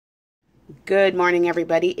Good morning,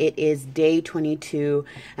 everybody. It is day 22,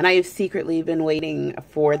 and I have secretly been waiting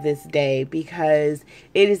for this day because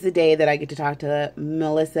it is the day that I get to talk to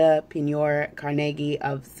Melissa Pinor Carnegie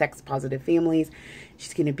of Sex Positive Families.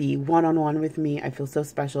 She's going to be one-on-one with me. I feel so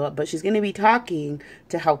special, but she's going to be talking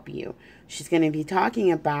to help you. She's going to be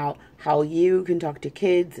talking about how you can talk to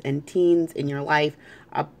kids and teens in your life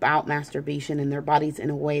about masturbation and their bodies in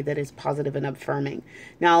a way that is positive and affirming.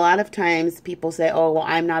 Now, a lot of times people say, oh, well,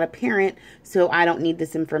 I'm not a parent, so I don't need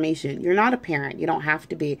this information. You're not a parent. You don't have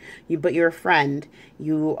to be. But you're a friend.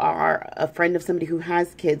 You are a friend of somebody who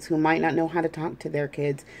has kids who might not know how to talk to their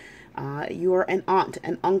kids. You're an aunt,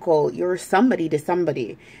 an uncle. You're somebody to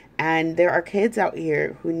somebody. And there are kids out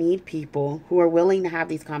here who need people who are willing to have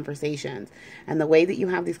these conversations. And the way that you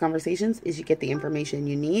have these conversations is you get the information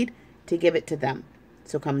you need to give it to them.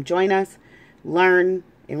 So come join us, learn,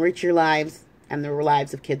 enrich your lives, and the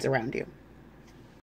lives of kids around you.